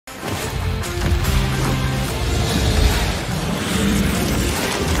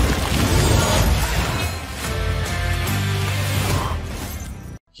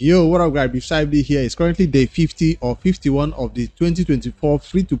Yo, what up guys, Brewskies here. It's currently day 50 or 51 of the 2024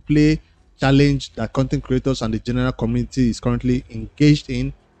 free-to-play challenge that content creators and the general community is currently engaged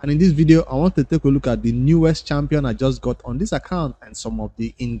in. And in this video, I want to take a look at the newest champion I just got on this account and some of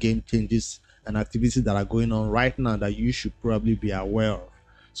the in-game changes and activities that are going on right now that you should probably be aware of.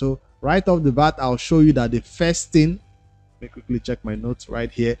 So right off the bat, I'll show you that the first thing, let me quickly check my notes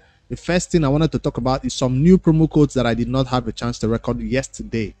right here. The first thing I wanted to talk about is some new promo codes that I did not have a chance to record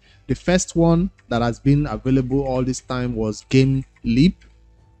yesterday. The first one that has been available all this time was Game Leap.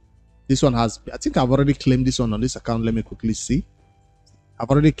 This one has, I think I've already claimed this one on this account. Let me quickly see. I've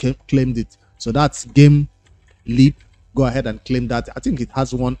already claimed it. So that's Game Leap. Go ahead and claim that. I think it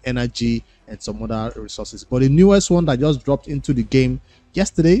has one energy and some other resources. But the newest one that just dropped into the game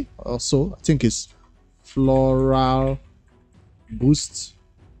yesterday also, I think is Floral Boost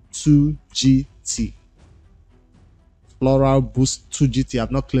 2GT. Floral Boost 2GT. I've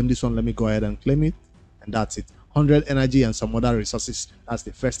not claimed this one. Let me go ahead and claim it. And that's it. 100 energy and some other resources. That's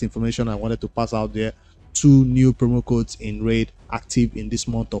the first information I wanted to pass out there. 2 new promo codes in raid active in this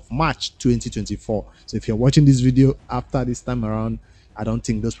month of March 2024. So if you're watching this video after this time around, I don't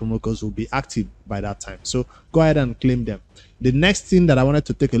think those promo codes will be active by that time. So go ahead and claim them. The next thing that I wanted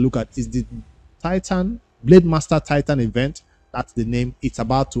to take a look at is the Blademaster Titan event. That's the name. It's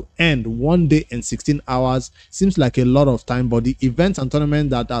about to end 1 day and 16 hours. Seems like a lot of time, but the events and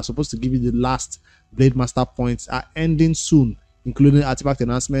tournaments that are supposed to give you the last Blademaster points are ending soon, including Artifact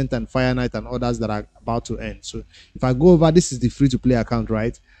Enhancement and Fire Knight and others that are about to end. So if I go over, this is the free-to-play account,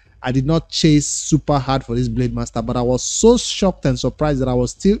 right? I did not chase super hard for this Blademaster, but I was so shocked and surprised that I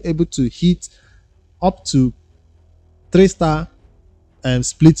was still able to hit up to 3-star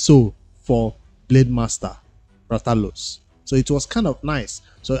split soul for Blademaster Ratalos. So it was kind of nice.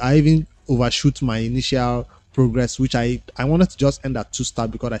 So I even overshoot my initial progress, which I wanted to just end at 2-star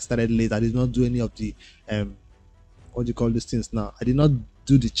because I started late. I did not do any of the what do you call these things now? I did not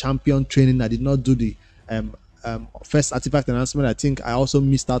do the champion training. I did not do the first artifact enhancement. I think I also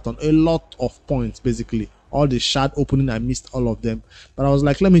missed out on a lot of points. Basically all the shard opening, I missed all of them. But I was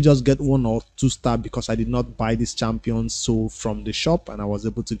like, let me just get 1 or 2-star because I did not buy this champion soul from the shop, and I was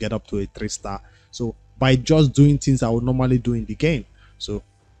able to get up to a 3-star. So by just doing things I would normally do in the game. So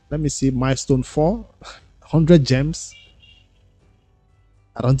let me see, milestone 4, 100 gems.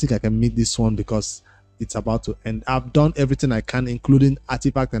 I don't think I can meet this one because it's about to end. I've done everything I can, including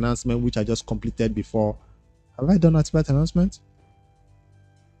artifact enhancement, which I just completed before. Have I done artifact enhancement?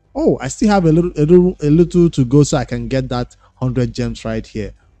 Oh, I still have a little to go, so I can get that 100 gems right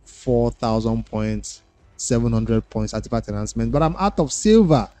here. 4,000 points, 700 points artifact enhancement, but I'm out of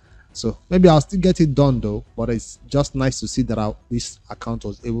silver. So maybe I'll still get it done though, but it's just nice to see that this account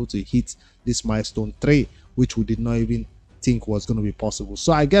was able to hit this milestone 3, which we did not even think was going to be possible.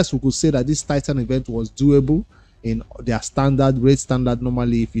 So I guess we could say that this Titan event was doable in their standard raid standard.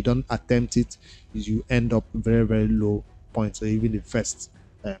 Normally if you don't attempt it, you end up very low points, or even the first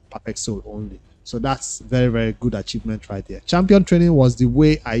perfect soul only. So that's very good achievement right there. Champion training was the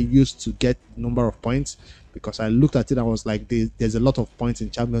way I used to get number of points, because I looked at it, I was like, there's a lot of points in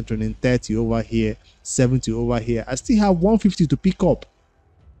champion training. 30 over here, 70 over here. I still have 150 to pick up.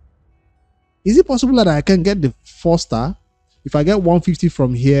 Is it possible that I can get the 4-star? If I get 150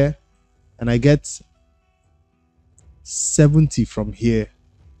 from here and I get 70 from here,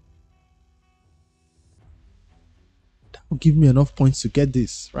 that will give me enough points to get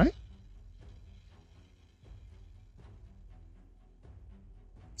this, right?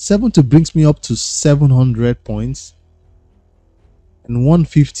 70 brings me up to 700 points, and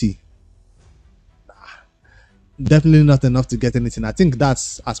 150, definitely not enough to get anything. I think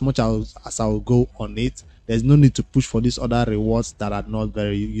that's as much as I'll go on it. There's no need to push for these other rewards that are not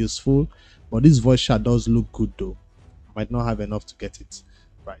very useful, but this voice chat does look good though. I might not have enough to get it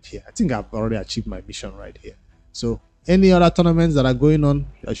right here. I think I've already achieved my mission right here. So any other tournaments that are going on,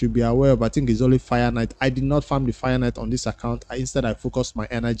 I should be aware of. I think it's only Fire Knight. I did not farm the Fire Knight on this account. Instead, I focused my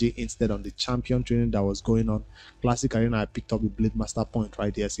energy on the champion training that was going on. Classic Arena, I picked up the Blademaster point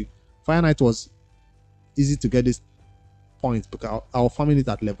right here. See, Fire Knight was easy to get this point because I was farming it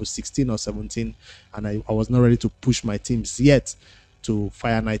at level 16 or 17, and I was not ready to push my teams yet to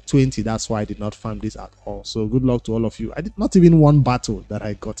Fire Knight 20. That's why I did not farm this at all. So good luck to all of you. I did not even one battle that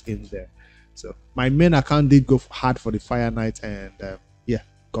I got in there. So my main account did go hard for the Fire Knight, and yeah,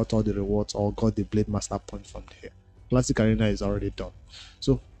 got all the rewards or got the Blademaster point from here. Classic Arena is already done.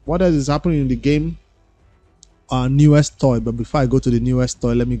 So what else is happening in the game? Our newest toy. But before I go to the newest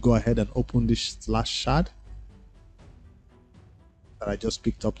toy, let me go ahead and open this last shard that I just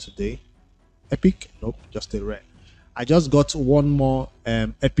picked up today. Epic? Nope, just a rare. I just got one more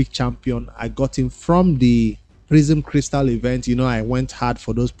epic champion. I got him from the Prism Crystal event. You know, I went hard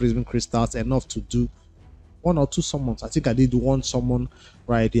for those Prism Crystals, enough to do one or two summons. I think I did one summon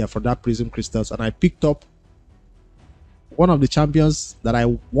right here for that Prism Crystals, and I picked up one of the champions that I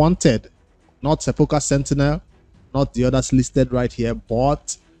wanted, not Sepulchre Sentinel, not the others listed right here,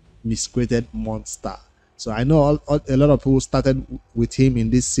 but Miscreated Monster. So I know a lot of people started with him in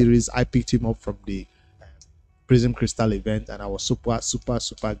this series. I picked him up from the Prism Crystal event, and I was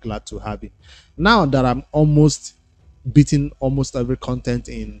super glad to have him. Now that I'm almost beating almost every content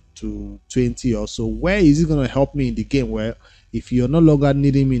into 20 or so, where is it going to help me in the game? Well, if you're no longer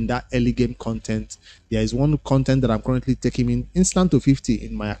needing me in that early game content, there is one content that I'm currently taking in instant to 50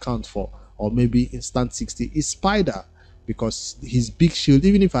 in my account for, or maybe instant 60, is Spider, because his big shield,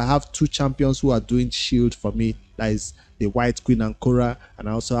 even if I have two champions who are doing shield for me, that is the White Queen and Korra, and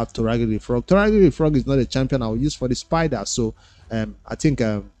I also have Toragi the Frog. Toragi the Frog is not a champion I will use for the Spider, so I think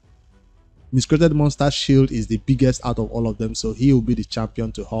Miscreated Monster shield is the biggest out of all of them, so he will be the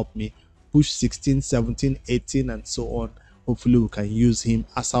champion to help me push 16, 17, 18, and so on. Hopefully we can use him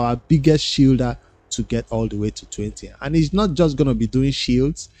as our biggest shielder to get all the way to 20. And he's not just going to be doing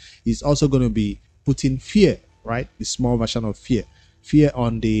shields, he's also going to be putting fear, right? The small version of fear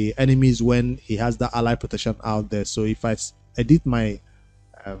on the enemies when he has the ally protection out there. So if I edit my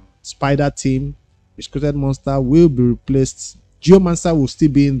Spider team, Miscreated Monster will be replaced. Geomancer will still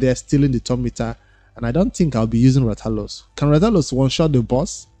be in there stealing the turn meter, and I don't think I'll be using Ratalos. Can Ratalos one-shot the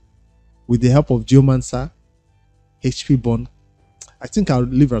boss with the help of Geomancer? HP Bond. I think I'll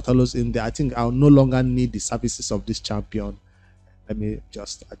leave Ratalos in there. I think I'll no longer need the services of this champion. Let me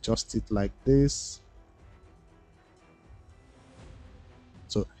just adjust it like this.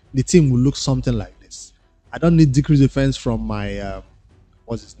 So the team will look something like this. I don't need decreased defense from my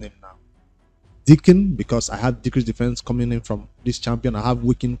what's his name now, Deacon, because I have decreased defense coming in from this champion. I have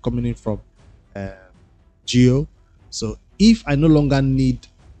weaken coming in from Geo. So if I no longer need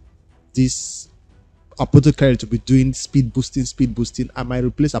this Apothecary to be doing speed boosting, I might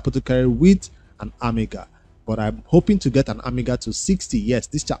replace Apothecary with an Amiga. But I'm hoping to get an Amiga to 60. Yes,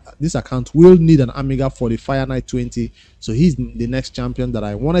 this account will need an Amiga for the Fire Knight 20. So he's the next champion that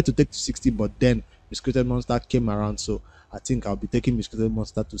I wanted to take to 60, but then Miscreated Monster came around. So I think I'll be taking Miscreated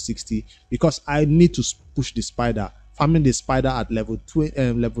Monster to 60 because I need to push the Spider. Farming the Spider at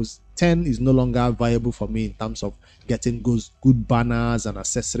levels 10 is no longer viable for me in terms of getting good banners and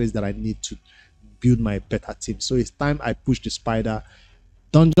accessories that I need to build my better team. So it's time I push the Spider.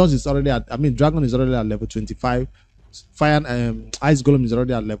 Dungeons is already at, Dragon is already at level 25. Fire Ice Golem is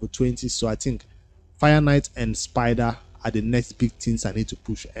already at level 20. So I think Fire Knight and Spider are the next big things I need to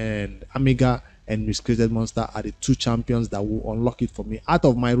push, and Amiga and Miscreated Monster are the two champions that will unlock it for me. Out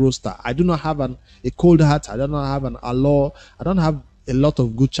of my roster, I do not have a Cold Heart, I do not have an Allure, I don't have a lot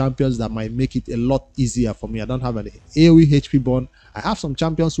of good champions that might make it a lot easier for me. I don't have an AoE HP bond. I have some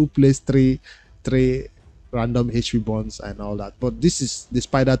champions who plays three random HP bonds and all that, but this is the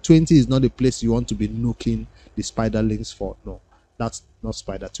Spider 20 is not the place you want to be nuking the Spider links for. No, that's not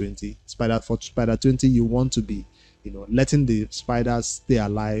Spider 20. Spider 20 you want to be, letting the spiders stay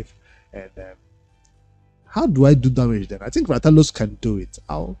alive. And how do I do damage then? I think Ratalos can do it.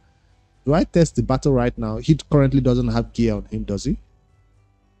 How do I test the battle right now? He currently doesn't have gear on him, does he?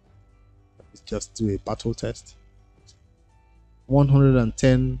 Let's just do a battle test.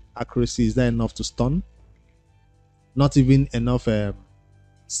 110 accuracy, is that enough to stun? Not even enough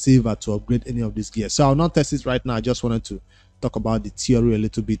silver to upgrade any of this gear. So I'll not test it right now. I just wanted to talk about the theory a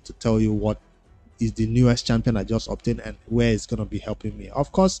little bit to tell you what is the newest champion I just obtained and where it's going to be helping me.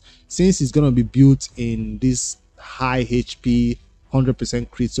 Of course, since it's going to be built in this high HP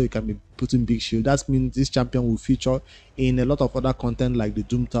 100% crit, so you can be putting big shield, that means this champion will feature in a lot of other content like the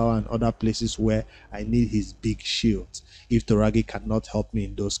Doom Tower and other places where I need his big shield if Toragi cannot help me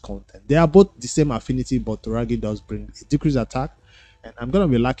in those content. They are both the same affinity, but Toragi does bring a decreased attack, and I'm going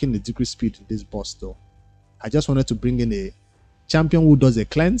to be lacking the decreased speed in this boss though. I just wanted to bring in a champion who does a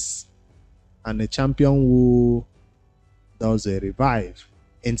cleanse and a champion who does a revive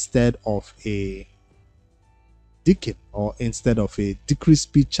instead of a Deacon, or instead of a decreased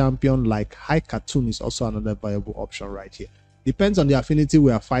speed champion like High Cartoon is also another viable option right here. Depends on the affinity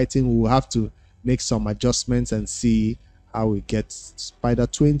we are fighting. We will have to make some adjustments and see how we get. Spider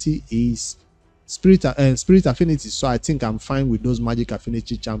 20 is spirit affinity, so I think I'm fine with those magic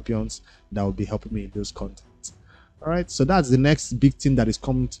affinity champions that will be helping me in those contents. All right, so that's the next big thing that is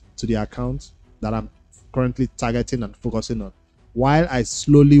coming to the account that I'm currently targeting and focusing on, while I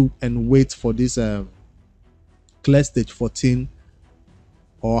slowly and wait for this clear stage 14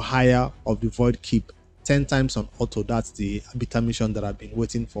 or higher of the Void Keep 10 times on auto. That's the beta mission that I've been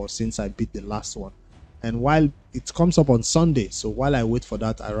waiting for since I beat the last one. And while it comes up on Sunday, so while I wait for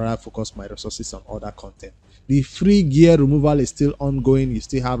that, I rather focus my resources on other content. The free gear removal is still ongoing. You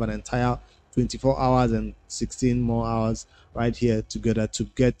still have an entire 24 hours and 16 more hours right here together to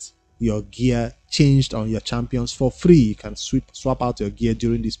get your gear changed on your champions for free. You can swap out your gear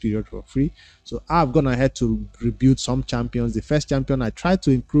during this period for free. So I've gone ahead to rebuild some champions. The first champion I tried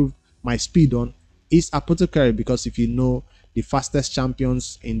to improve my speed on is Apothecary, because if you know, the fastest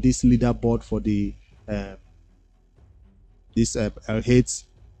champions in this leaderboard for the this L8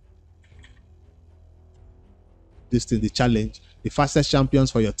 this thing, the challenge, the fastest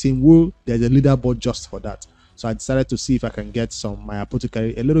champions for your team there's a leaderboard just for that. So I decided to see if I can get my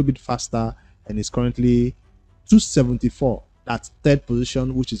Apothecary a little bit faster, and it's currently 274. That's third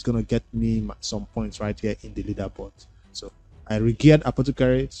position, which is going to get me some points right here in the leaderboard. So I re-geared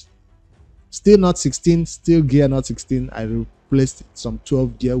Apothecary. Still not 16, still gear not 16. I replaced some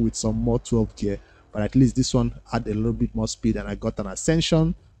 12 gear with some more 12 gear, but at least this one had a little bit more speed, and I got an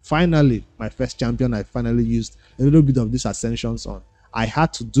ascension. Finally, my first champion, I finally used a little bit of these ascensions on. I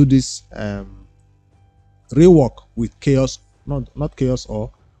had to do this rework with chaos, not chaos,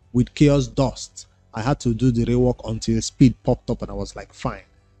 or with chaos dust. I had to do the rework until speed popped up, and I was like, fine.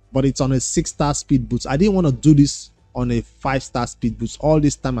 But it's on a 6-star speed boost. I didn't want to do this on a 5-star speed boost. All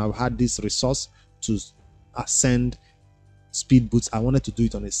this time I've had this resource to ascend speed boots. I wanted to do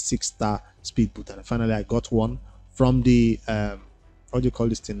it on a 6-star speed boot, and finally I got one from the what do you call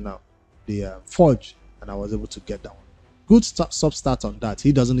this thing now, the forge, and I was able to get that one. Good sub start on that.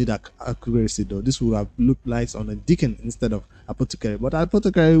 He doesn't need accuracy though. This would have looked nice on a Deacon instead of Apothecary, but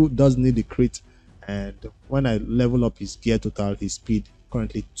Apothecary does need the crit, and when I level up his gear total, his speed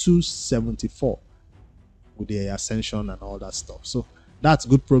currently 274 with the ascension and all that stuff. So that's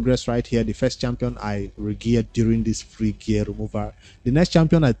good progress right here. The first champion I re-geared during this free gear removal. The next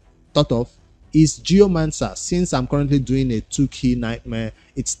champion I thought of is Geomancer. Since I'm currently doing a 2-key nightmare,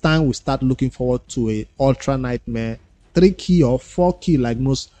 it's time we start looking forward to a ultra nightmare, 3-key or 4-key like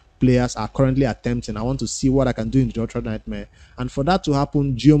most players are currently attempting. I want to see what I can do in the ultra nightmare, and for that to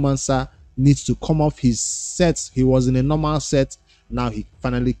happen, Geomancer needs to come off his sets. He was in a normal set, now he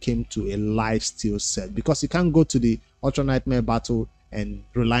finally came to a lifesteal set, because he can't go to the ultra nightmare battle and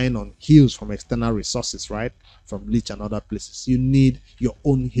relying on heals from external resources, right, from Leech and other places. You need your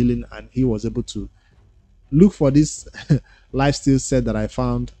own healing, and he was able to look for this lifesteal set that I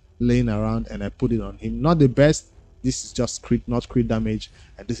found laying around, and I put it on him. Not the best. This is just crit, not crit damage,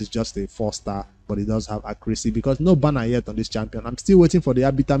 and this is just a 4-star, but it does have accuracy because no banner yet on this champion. I'm still waiting for the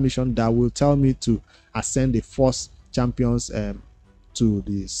arbiter mission that will tell me to ascend the first champions to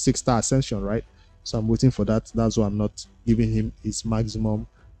the 6-star ascension, right? So I'm waiting for that. That's why I'm not giving him his maximum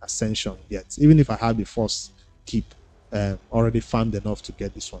ascension yet, even if I have the first keep already farmed enough to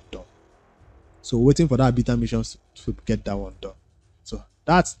get this one done. So waiting for that beta missions to get that one done. So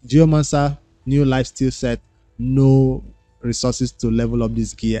that's Geomancer, new lifesteal set, no resources to level up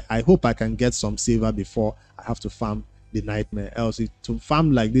this gear. I hope I can get some silver before I have to farm the nightmare. Else to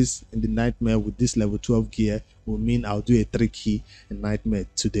farm like this in the nightmare with this level 12 gear will mean I'll do a 3-key in nightmare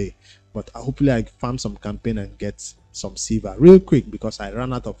today. But hopefully I farm some campaign and get some silver real quick, because I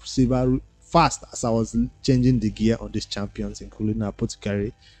ran out of silver fast as I was changing the gear on these champions, including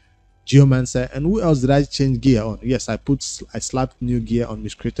Apothecary, Geomancer, and who else did I change gear on? Yes, I slapped new gear on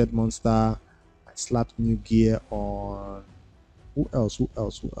Miscreated Monster. I slapped new gear on who else?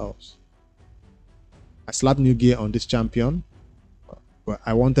 I slapped new gear on this champion. But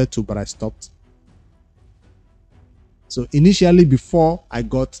I wanted to, but I stopped. So initially, before I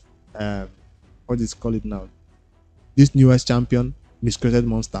got what is call it now, this newest champion, Miscreated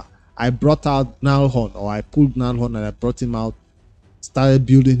Monster, I brought out Gnarlhorn, or I pulled Gnarlhorn and I brought him out, started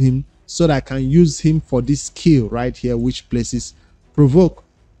building him so that I can use him for this skill right here, which places provoke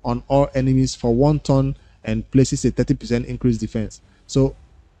on all enemies for 1 turn and places a 30% increased defense. So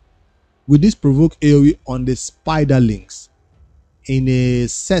with this provoke AoE on the spiderlings in a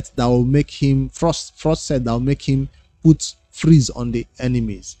set that will make him frost set that will make him put freeze on the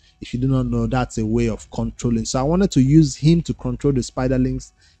enemies. If you do not know, that's a way of controlling. So I wanted to use him to control the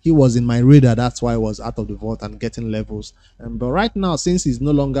spiderlings. He was in my radar, that's why I was out of the vault and getting levels. But right now, since he's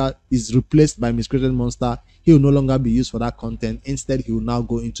no longer is replaced by Miscreated Monster, he will no longer be used for that content. Instead, he will now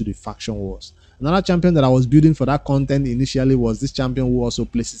go into the faction wars. Another champion that I was building for that content initially was this champion who also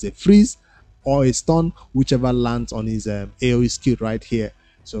places a freeze or a stun, whichever lands on his AoE skill right here.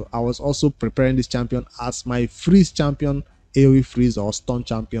 So I was also preparing this champion as my freeze champion, AoE freeze or stun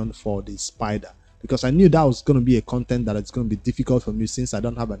champion for the spider. because I knew that was going to be a content that it's going to be difficult for me since I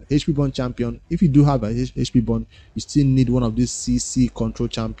don't have an HP Bond champion. If you do have an HP Bond, you still need one of these CC control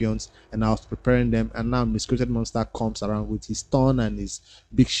champions, and I was preparing them, and now Miscreated Monster comes around with his stun and his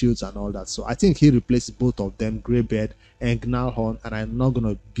big shields and all that. So I think he replaces both of them, Greybeard and Gnarlhorn, and I'm not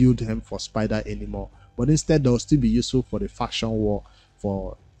going to build him for Spider anymore. But instead, they'll still be useful for the faction war,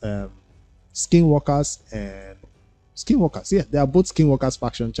 for Skinwalkers and Skinwalkers. Yeah, they are both Skinwalkers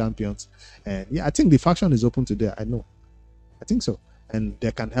faction champions. And yeah, I think the faction is open today. I know. I think so. And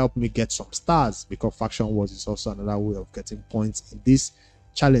they can help me get some stars, because faction wars is also another way of getting points in this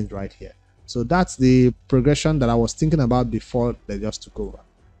challenge right here. So that's the progression that I was thinking about before they just took over.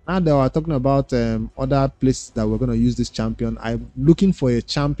 Now they were talking about other places that we're going to use this champion. I'm looking for a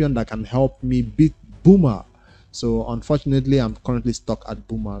champion that can help me beat Boomer. So unfortunately, I'm currently stuck at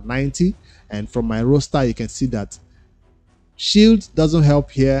Boomer 90, and from my roster you can see that shield doesn't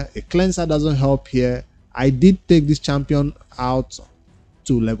help here, a cleanser doesn't help here. I did take this champion out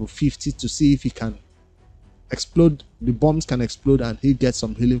to level 50 to see if he can explode, the bombs can explode, and he gets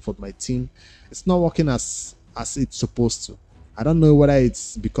some healing for my team. It's not working as it's supposed to. I don't know whether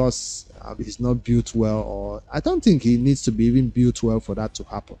it's because he's not built well, or I don't think he needs to be even built well for that to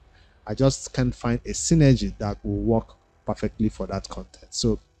happen. I just can't find a synergy that will work perfectly for that content.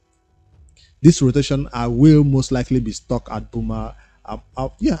 So this rotation, I will most likely be stuck at Boomer.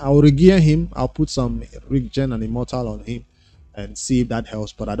 I'll regear him. I'll put some regen and immortal on him and see if that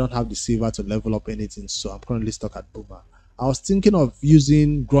helps, but I don't have the silver to level up anything, so I'm currently stuck at Boomer. I was thinking of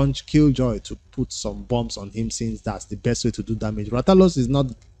using Grunge Killjoy to put some bombs on him, since that's the best way to do damage. Rathalos is not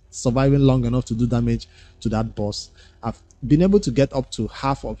surviving long enough to do damage to that boss. I've been able to get up to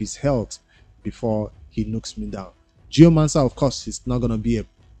half of his health before he nukes me down. Geomancer, of course, is not going to be a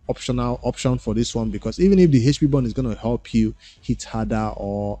optional option for this one, because even if the HP bond is going to help you hit harder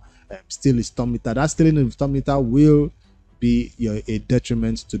or steal his storm meter, that stealing of storm meter will be a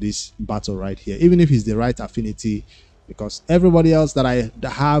detriment to this battle right here, even if it's the right affinity, because everybody else that I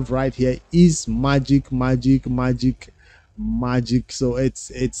have right here is magic. So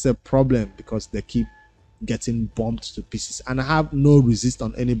it's a problem, because they keep getting bombed to pieces, and I have no resist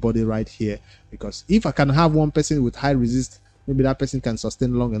on anybody right here, because if I can have one person with high resist, maybe that person can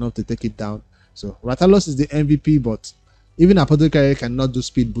sustain long enough to take it down. So Rathalos is the MVP, but even Apothecary cannot do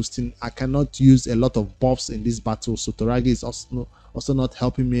speed boosting. I cannot use a lot of buffs in this battle, so Toragi is also not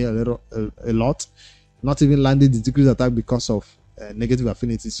helping me a lot. Not even landing the decreased attack because of negative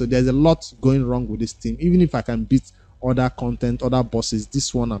affinity. So there's a lot going wrong with this team. Even if I can beat other content, other bosses,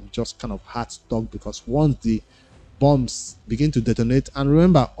 this one I'm just kind of hard stuck, because once the bombs begin to detonate, and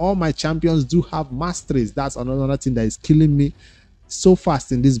remember, all my champions do have masteries. That's another thing that is killing me so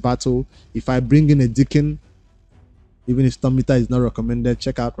fast in this battle. If I bring in a Deacon, even if storm meter is not recommended,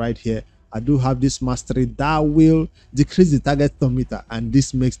 check out right here, I do have this mastery that will decrease the target storm meter, and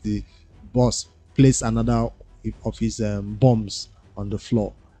this makes the boss place another of his bombs on the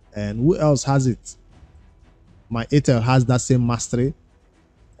floor. And who else has it? My Atel has that same mastery,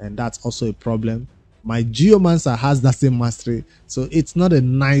 and that's also a problem. My Geomancer has that same mastery, so it's not a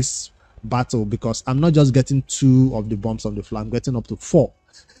nice battle, because I'm not just getting 2 of the bombs on the floor, I'm getting up to 4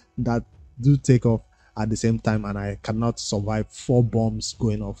 that do take off at the same time, and I cannot survive 4 bombs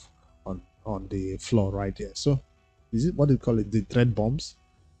going off on the floor right here. So is it, what do you call it, the dread bombs?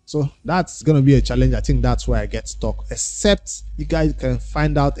 So that's gonna be a challenge. I think that's where I get stuck, except you guys can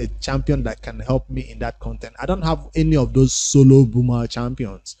find out a champion that can help me in that content. I don't have any of those solo Boomer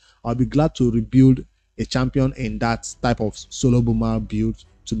champions. I'll be glad to rebuild a champion in that type of solo Boomer build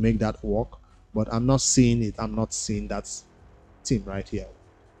to make that work, but I'm not seeing it. I'm not seeing that team right here.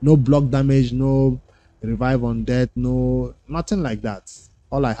 No block damage, no revive on death, no, nothing like that.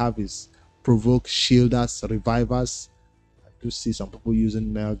 All I have is provoke, shielders, revivers. I do see some people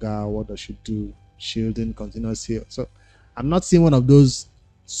using Melga. What does she do? Shielding, continuous heal. So I'm not seeing one of those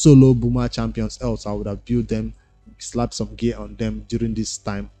solo Boomer champions, else I would have built them, slapped some gear on them during this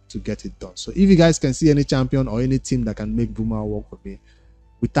time to get it done. So if you guys can see any champion or any team that can make Boomer work for me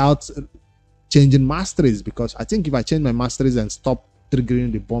without changing masteries, because I think if I change my masteries and stop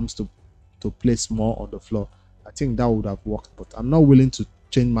triggering the bombs to place more on the floor, I think that would have worked. But I'm not willing to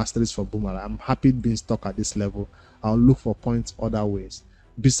change masteries for Boomer. I'm happy being stuck at this level. I'll look for points other ways.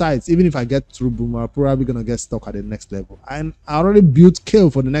 Besides, even if I get through Boomer, I'm probably gonna get stuck at the next level. And I already built Kill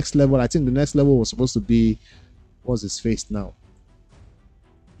for the next level. I think the next level was supposed to be, what's his face now?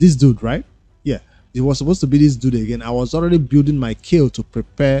 This dude, right? Yeah, it was supposed to be this dude again. I was already building my Kill to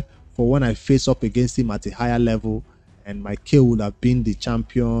prepare for when I face up against him at a higher level, and my Kill would have been the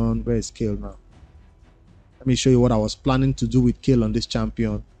champion. Where is Kill now? Let me show you what I was planning to do with Kill on this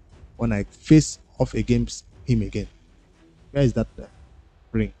champion when I face off against him again. Where is that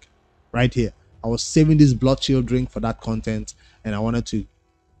drink? Right here. I was saving this blood shield drink for that content, and I wanted to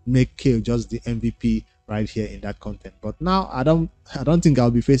make Kale just the MVP right here in that content. But now I don't think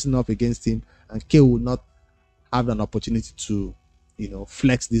I'll be facing off against him, and Kale will not have an opportunity to,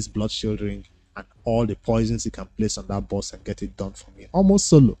 flex this blood shield ring and all the poisons he can place on that boss and get it done for me almost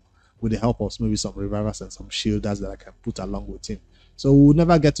solo, with the help of maybe some revivers and some shielders that I can put along with him. So we'll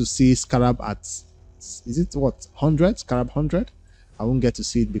never get to see Scarab at, is it what, 100? Scarab 100? I won't get to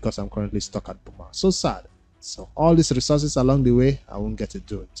see it because I'm currently stuck at Boomer. So sad. So all these resources along the way, I won't get to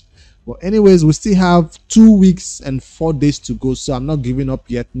do it. But anyways, we still have 2 weeks and 4 days to go, so I'm not giving up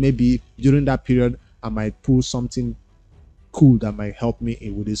yet. Maybe during that period I might pull something cool that might help me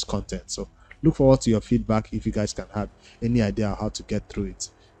with this content. So look forward to your feedback if you guys can have any idea how to get through it.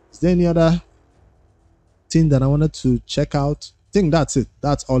 Is there any other thing that I wanted to check out? I think that's it.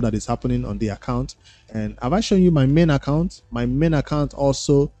 That's all that is happening on the account. And have I shown you my main account? My main account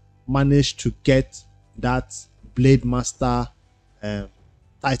also managed to get that blademaster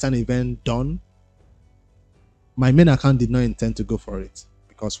Titan event done. My main account did not intend to go for it,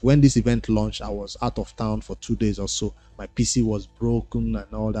 because when this event launched, I was out of town for 2 days or so. My PC was broken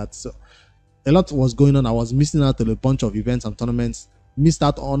and all that, so a lot was going on. I was missing out on a bunch of events and tournaments, missed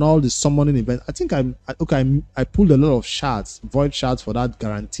out on all the summoning events. I think I pulled a lot of shards, void shards, for that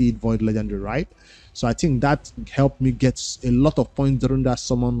guaranteed void legendary, right? So I think that helped me get a lot of points during that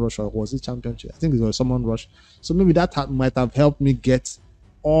summon rush, or was it championship? I think it was a summon rush. So maybe that might have helped me get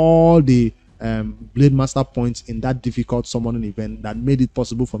all the blademaster points in that difficult summoning event that made it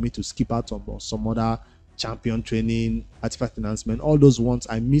possible for me to skip out on some other champion training, artifact enhancement, all those ones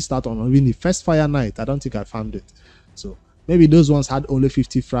I missed out on. Even the first fire night, I don't think I found it. So maybe those ones had only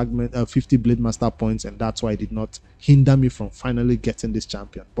 50 blademaster points, and that's why it did not hinder me from finally getting this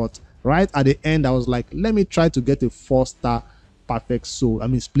champion. But right at the end, I was like, let me try to get a 4-star perfect soul,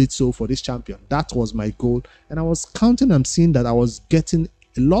 split soul for this champion. That was my goal, and I was counting and seeing that I was getting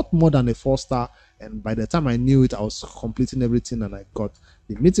a lot more than a 4-star, and by the time I knew it, I was completing everything, and I got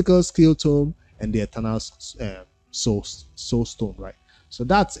the mythical skill tome and the eternal soul stone, right? So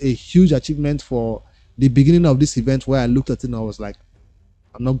that's a huge achievement for the beginning of this event, where I looked at it and I was like,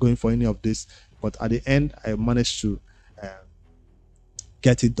 I'm not going for any of this. But at the end, I managed to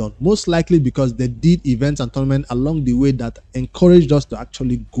get it done, most likely because they did events and tournaments along the way that encouraged us to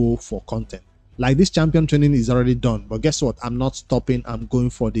actually go for content. Like this champion training is already done, but guess what? I'm not stopping. I'm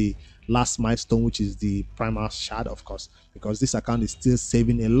going for the last milestone, which is the primal shard, of course, because this account is still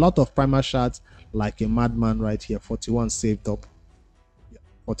saving a lot of primal shards like a madman right here. 41 saved up. Yeah,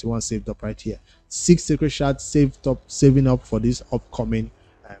 41 saved up right here. 6 sacred shards saving up for this upcoming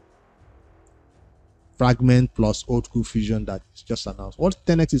fragment plus old school fusion that is just announced. What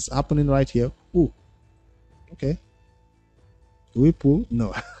 10x is happening right here? Oh, okay. Do we pull?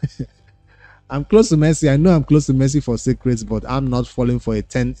 No. I'm close to Messi. I know I'm close to Messi for secrets, but I'm not falling for a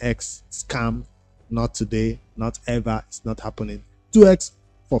 10x scam. Not today, not ever. It's not happening. 2x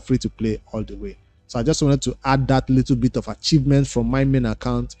for free to play all the way. So I just wanted to add that little bit of achievement from my main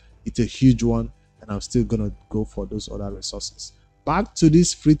account. It's a huge one, and I'm still gonna go for those other resources. Back to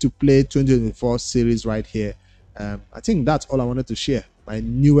this free to play 2024 series right here. I think that's all I wanted to share. My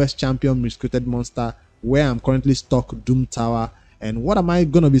newest champion, Miscreated Monster, where I'm currently stuck, Doom Tower. And what am I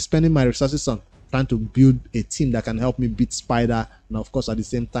going to be spending my resources on? Trying to build a team that can help me beat Spider, and of course at the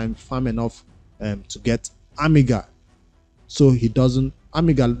same time farm enough to get Amiga, so he doesn't,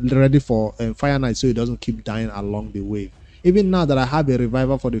 Amiga ready for Fire Knight, so he doesn't keep dying along the way. Even now that I have a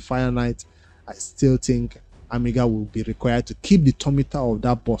reviver for the Fire Knight, I still think Amiga will be required to keep the tometer of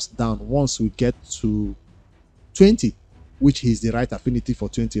that boss down once we get to 20, which is the right affinity for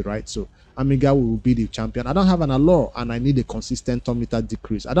 20, right? So Amiga will be the champion. I don't have an allure, and I need a consistent tometer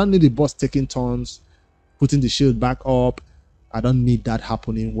decrease. I don't need the boss taking turns, putting the shield back up. I don't need that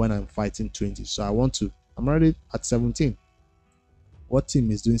happening when I'm fighting 20. So I'm already at 17. What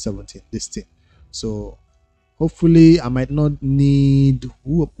team is doing 17? This team. So hopefully I might not need,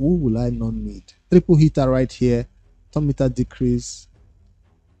 who will I not need? Triple hitter right here, tometer decrease.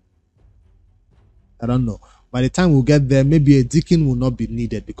 I don't know. By the time we'll get there, maybe a Deacon will not be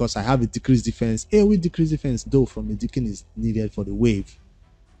needed because I have a decreased defense. AoE decreased defense, though, from a Deacon is needed for the wave.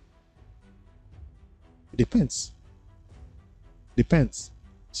 It depends. Depends.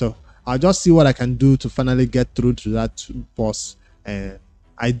 So I'll just see what I can do to finally get through to that boss. And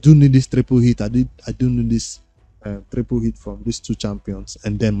I do need this triple hit. I do need this triple hit from these two champions,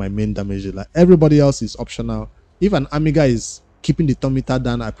 and then my main damage. Like everybody else is optional. If an Amiga is keeping the tometer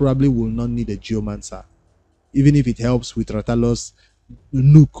down, I probably will not need a Geomancer. Even if it helps with Rathalos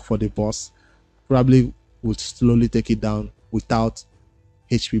nuke for the boss, probably would slowly take it down without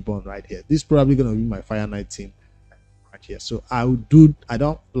HP Bond right here. This is probably going to be my Fire Knight team right here. So I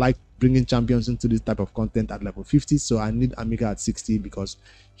don't like bringing champions into this type of content at level 50, so I need Amiga at 60 because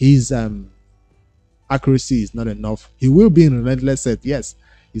his accuracy is not enough. He will be in relentless set, yes.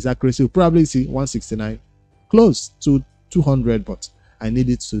 His accuracy will probably see 169, close to 200, but I need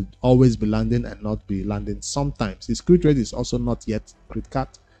it to always be landing and not be landing sometimes. His crit rate is also not yet crit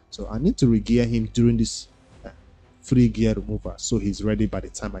cut, so I need to regear him during this free gear remover, so he's ready by the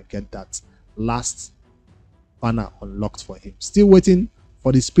time I get that last banner unlocked for him. Still waiting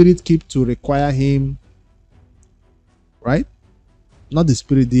for the spirit keep to require him, right? Not the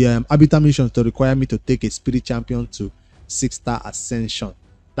spirit, the arbiter mission to require me to take a spirit champion to 6-star ascension.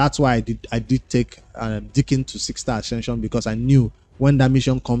 That's why I did take Deacon to 6-star ascension, because I knew when that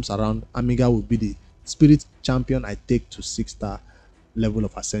mission comes around, Amiga will be the spirit champion I take to 6-star level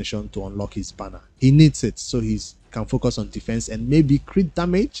of ascension to unlock his banner. He needs it so he can focus on defense and maybe crit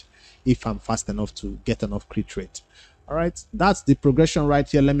damage if I'm fast enough to get enough crit rate. All right, that's the progression right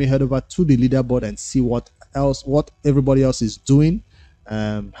here. Let me head over to the leaderboard and see what everybody else is doing,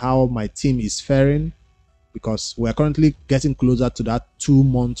 how my team is faring, because we're currently getting closer to that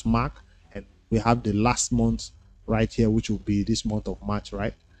 2-month mark, and we have the last month right here, which will be this month of March,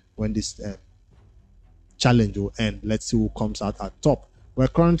 right, when this challenge will end. Let's see who comes out at top. We're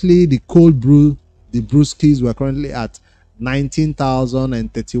currently the Brewskies, we're currently at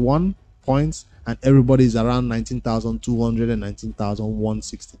 19,031 points, and everybody is around 19,200 and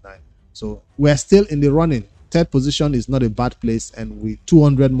 19,169. So we're still in the running. Third position is not a bad place, and with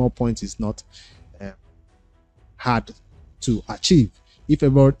 200 more points is not hard to achieve. If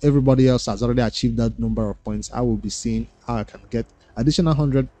everybody else has already achieved that number of points, I will be seeing how I can get additional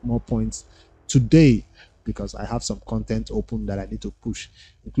 100 more points today, because I have some content open that I need to push,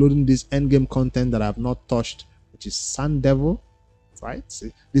 including this endgame content that I have not touched, which is Sun Devil, right?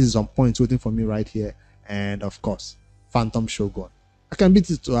 See, this is some points waiting for me right here, and of course Phantom Shogun. I can beat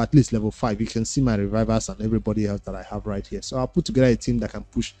it to at least level 5. You can see my revivers and everybody else that I have right here. So I'll put together a team that can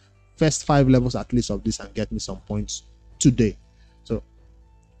push first 5 levels at least of this and get me some points today. So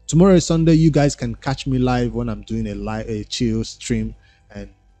tomorrow is Sunday. You guys can catch me live when I'm doing a chill stream and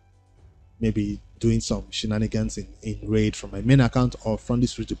maybe doing some shenanigans in raid from my main account or from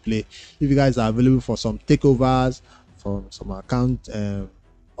this free to play. If you guys are available for some takeovers, for some account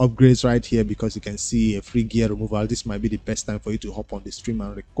upgrades right here, because you can see a free gear removal, this might be the best time for you to hop on the stream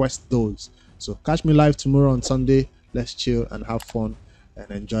and request those. So catch me live tomorrow on Sunday. Let's chill and have fun and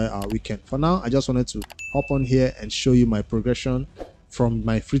enjoy our weekend. For now, I just wanted to hop on here and show you my progression from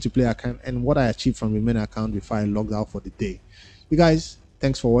my free to play account and what I achieved from the main account before I logged out for the day. You guys,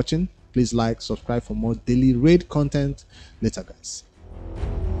 thanks for watching. Please like, subscribe for more daily raid content. Later, guys.